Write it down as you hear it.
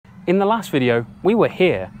In the last video, we were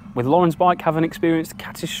here with Lauren's bike having experienced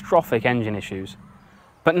catastrophic engine issues.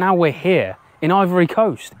 But now we're here in Ivory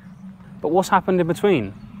Coast. But what's happened in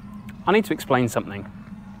between? I need to explain something.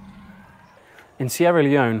 In Sierra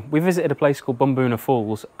Leone, we visited a place called Bumbuna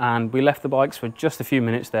Falls and we left the bikes for just a few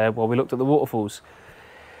minutes there while we looked at the waterfalls.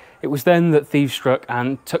 It was then that thieves struck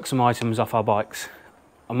and took some items off our bikes.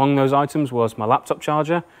 Among those items was my laptop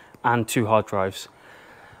charger and 2 hard drives.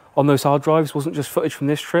 On those hard drives wasn't just footage from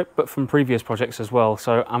this trip, but from previous projects as well,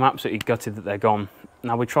 so I'm absolutely gutted that they're gone.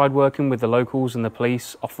 Now, we tried working with the locals and the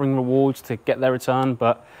police, offering rewards to get their return,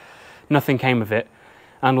 but nothing came of it.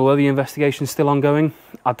 And although the investigation's still ongoing,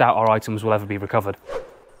 I doubt our items will ever be recovered.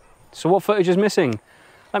 So what footage is missing?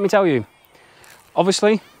 Let me tell you.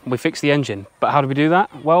 Obviously, we fixed the engine, but how did we do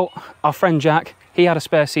that? Well, our friend Jack, he had a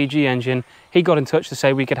spare CG engine. He got in touch to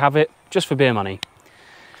say we could have it just for beer money.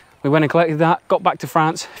 We went and collected that, got back to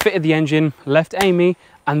France, fitted the engine, left Eymet,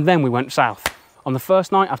 and then we went south. On the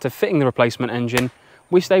first night after fitting the replacement engine,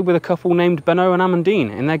 we stayed with a couple named Benoit and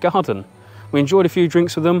Amandine in their garden. We enjoyed a few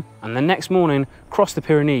drinks with them, and the next morning crossed the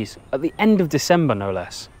Pyrenees, at the end of December no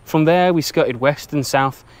less. From there we skirted west and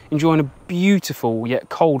south, enjoying a beautiful yet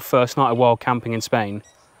cold first night of wild camping in Spain.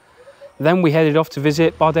 Then we headed off to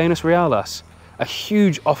visit Bardenas Realas, a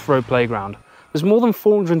huge off-road playground. There's more than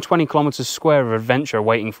 420 kilometres square of adventure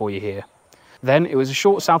waiting for you here. Then it was a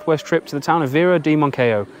short southwest trip to the town of Vera de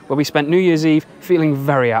Moncayo, where we spent New Year's Eve feeling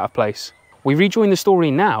very out of place. We rejoin the story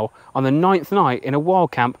now on the 9th night in a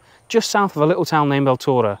wild camp just south of a little town named El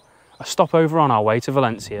Toro, a stopover on our way to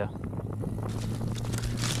Valencia.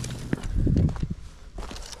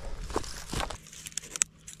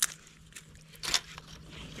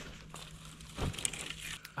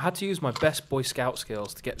 I had to use my best Boy Scout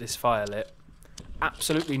skills to get this fire lit.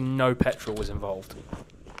 Absolutely no petrol was involved.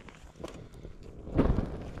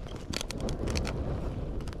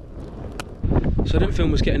 So I didn't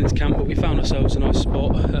film us getting into camp, but we found ourselves a nice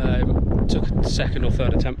spot. Took a second or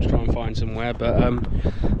third attempt to try and find somewhere, but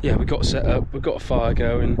yeah, we got set up, we've got a fire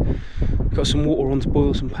going, got some water on to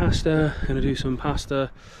boil some pasta. Gonna do some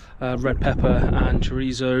pasta, red pepper and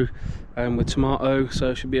chorizo with tomato,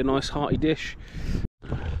 so it should be a nice hearty dish.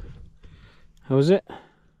 How was it?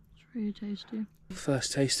 It's really tasty.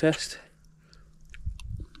 First taste test.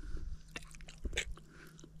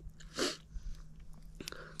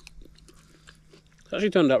 It's actually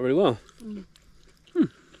turned out really well.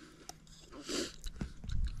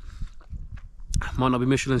 Might not be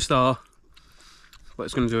Michelin star, but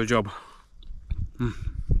it's going to do a job.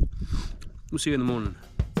 We'll see you in the morning.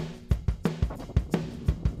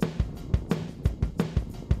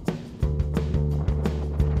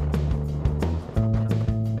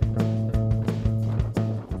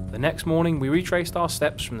 The next morning we retraced our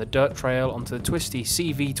steps from the dirt trail onto the twisty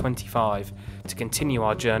CG125 to continue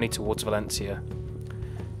our journey towards Valencia.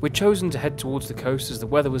 We'd chosen to head towards the coast as the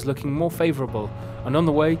weather was looking more favourable, and on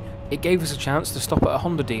the way it gave us a chance to stop at a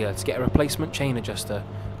Honda dealer to get a replacement chain adjuster,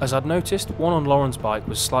 as I'd noticed one on Lauren's bike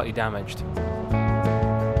was slightly damaged.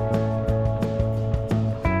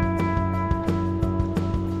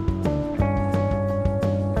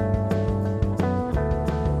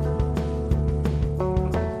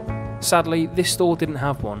 Sadly, this store didn't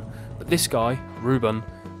have one, but this guy, Ruben,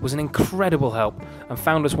 was an incredible help and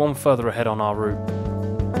found us one further ahead on our route.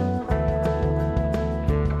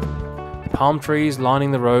 The palm trees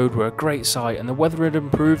lining the road were a great sight, and the weather had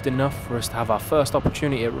improved enough for us to have our first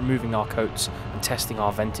opportunity at removing our coats and testing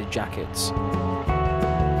our vented jackets.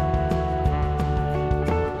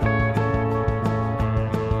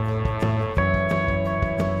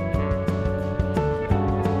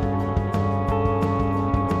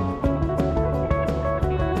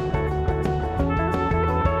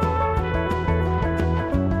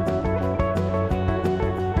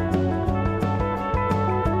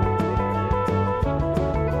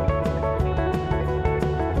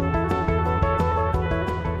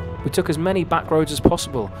 We took as many back roads as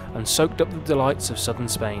possible and soaked up the delights of southern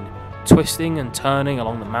Spain. Twisting and turning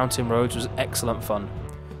along the mountain roads was excellent fun.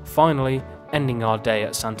 Finally, ending our day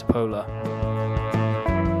at Santa Pola.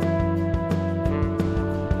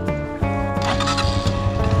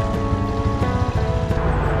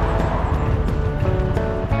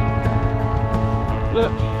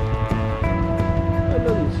 Look.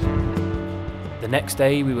 The next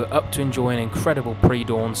day we were up to enjoy an incredible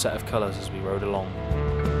pre-dawn set of colours as we rode along.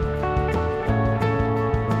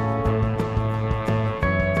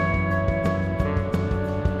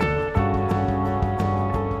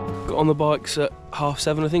 On the bikes at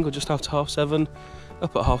 7:30, I think, or just after 7:30,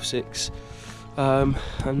 up at 6:30,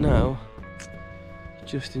 and now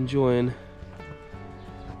just enjoying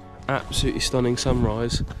absolutely stunning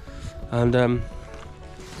sunrise and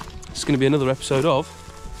it's going to be another episode of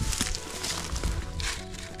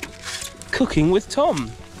Cooking with Tom.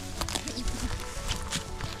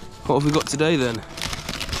 What have we got today then?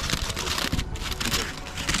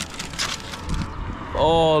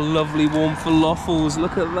 Oh, lovely warm falafels,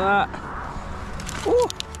 look at that. Ooh.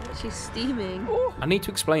 She's steaming. Ooh. I need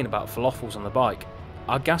to explain about falafels on the bike.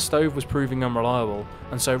 Our gas stove was proving unreliable,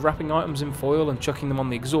 and so wrapping items in foil and chucking them on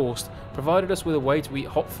the exhaust provided us with a way to eat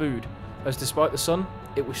hot food, as despite the sun,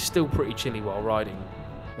 it was still pretty chilly while riding.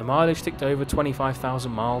 The mileage ticked over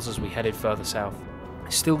 25,000 miles as we headed further south,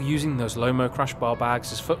 still using those Lomo crash bar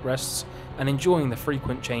bags as footrests and enjoying the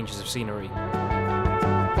frequent changes of scenery.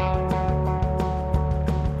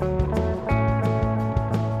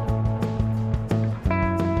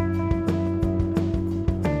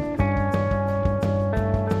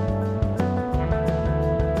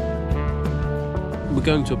 We're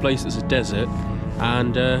going to a place that's a desert,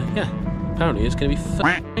 and yeah, apparently it's going to be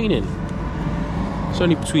raining. It's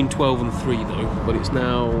only between 12 and 3 though, but it's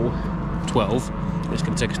now 12. It's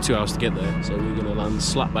going to take us 2 hours to get there, so we're going to land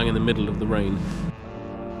slap bang in the middle of the rain.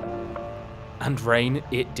 And rain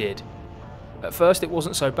it did. At first it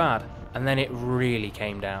wasn't so bad, and then it really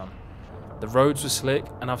came down. The roads were slick,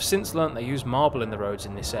 and I've since learnt they use marble in the roads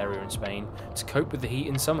in this area in Spain to cope with the heat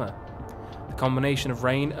in summer. The combination of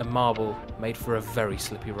rain and marble made for a very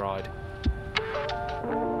slippy ride.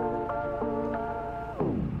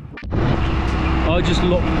 I just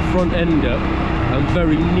locked the front end up and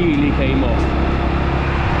very nearly came off.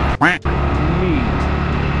 Me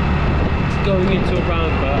going into a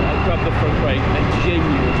roundabout, I grabbed the front brake and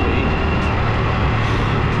genuinely,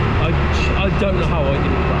 I don't know how I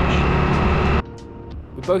didn't crash.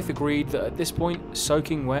 We both agreed that at this point,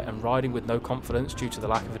 soaking wet and riding with no confidence due to the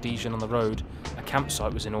lack of adhesion on the road, a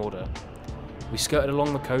campsite was in order. We skirted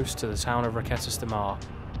along the coast to the town of Roquetas de Mar,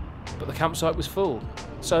 but the campsite was full,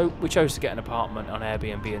 so we chose to get an apartment on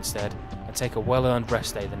Airbnb instead and take a well-earned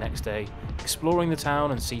rest day the next day, exploring the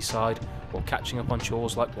town and seaside while catching up on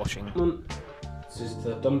chores like washing. This is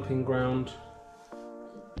the dumping ground.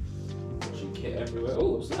 Washing kit everywhere.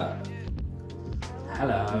 Oh, what's that?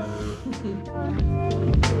 Hello.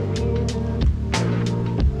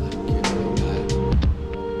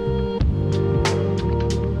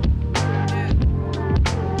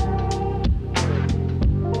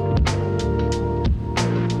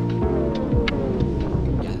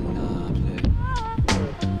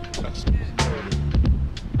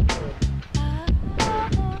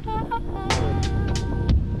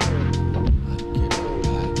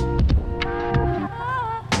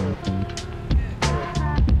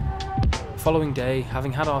 Following day,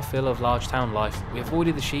 having had our fill of large town life, we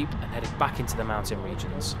avoided the sheep and headed back into the mountain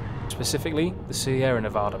regions, specifically the Sierra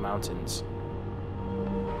Nevada mountains.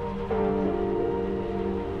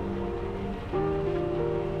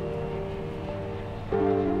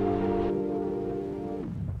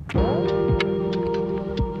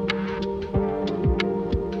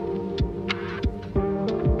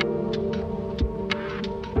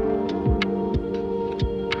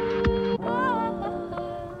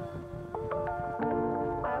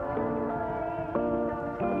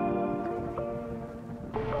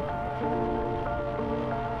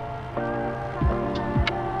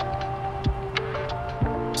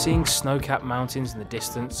 Seeing snow-capped mountains in the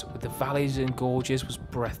distance with the valleys and gorges was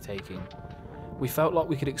breathtaking. We felt like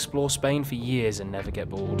we could explore Spain for years and never get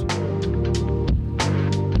bored.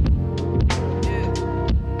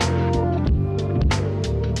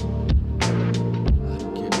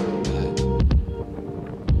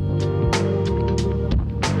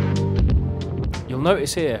 You'll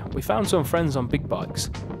notice here, we found some friends on big bikes.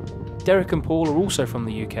 Derek and Paul are also from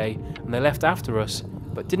the UK and they left after us,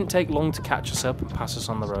 but didn't take long to catch us up and pass us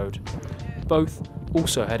on the road. Both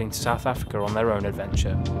also heading to South Africa on their own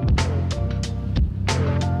adventure.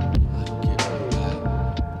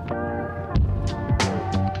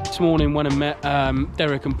 This morning when I met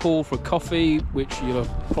Derek and Paul for a coffee, which you'll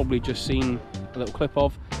have probably just seen a little clip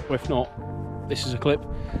of, or if not, this is a clip.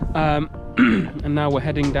 And now we're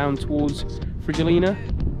heading down towards Frigilina,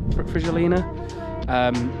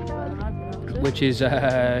 which is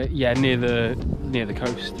yeah, near the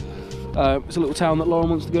coast. It's a little town that Lauren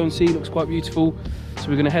wants to go and see. Looks quite beautiful. So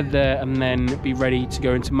we're going to head there and then be ready to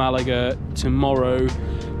go into Malaga tomorrow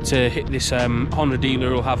to hit this Honda dealer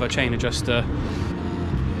who'll have a chain adjuster.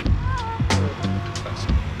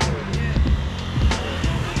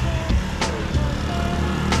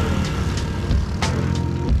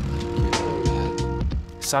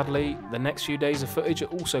 Sadly, the next few days of footage are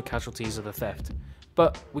also casualties of the theft,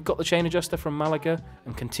 but we got the chain adjuster from Malaga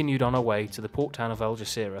and continued on our way to the port town of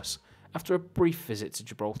Algeciras, after a brief visit to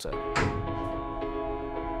Gibraltar.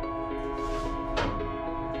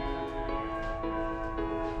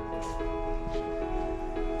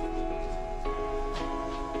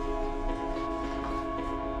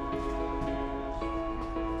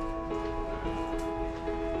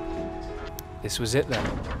 This was it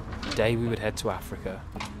then, the day we would head to Africa.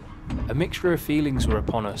 A mixture of feelings were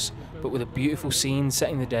upon us, but with a beautiful scene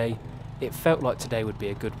setting the day, it felt like today would be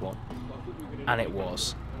a good one. And it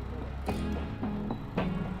was.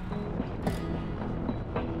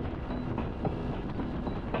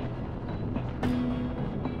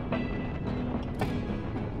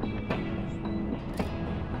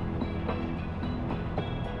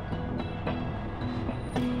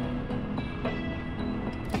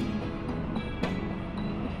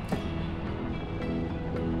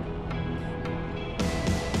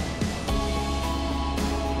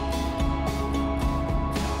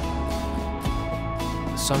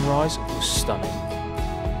 Sunrise was stunning.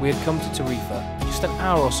 We had come to Tarifa, just an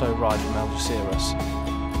hour or so ride from Algeciras.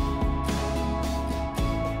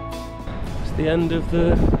 It's the end of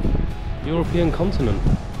the European continent.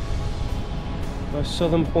 Most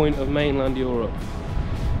southern point of mainland Europe.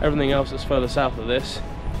 Everything else that's further south of this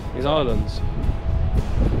is islands.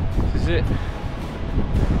 This is it.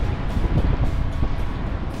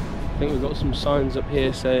 I think we've got some signs up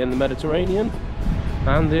here saying the Mediterranean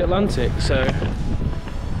and the Atlantic, so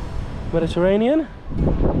Mediterranean,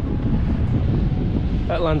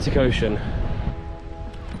 Atlantic Ocean.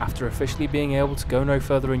 After officially being able to go no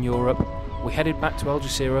further in Europe, we headed back to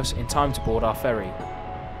Algeciras in time to board our ferry,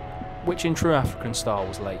 which in true African style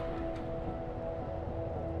was late.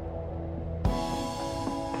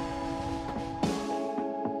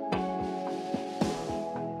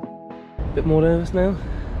 Bit more nervous now?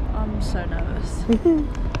 I'm so nervous.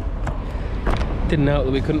 Didn't know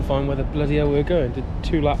that we couldn't find where the bloody hell we were going. Did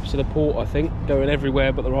 2 laps to the port, I think, going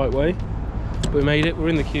everywhere but the right way. But we made it, we're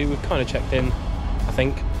in the queue, we've kind of checked in, I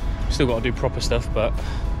think. Still got to do proper stuff, but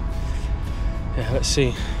yeah, let's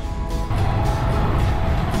see.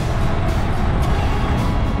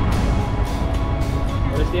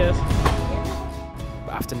 Yes.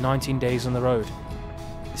 But after 19 days on the road,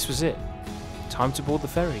 this was it. Time to board the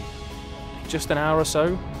ferry. In just an hour or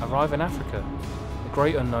so, arrive in Africa, the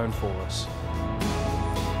great unknown for us.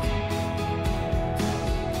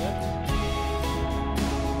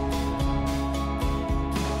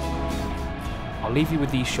 I'll leave you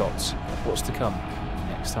with these shots of what's to come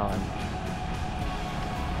next time.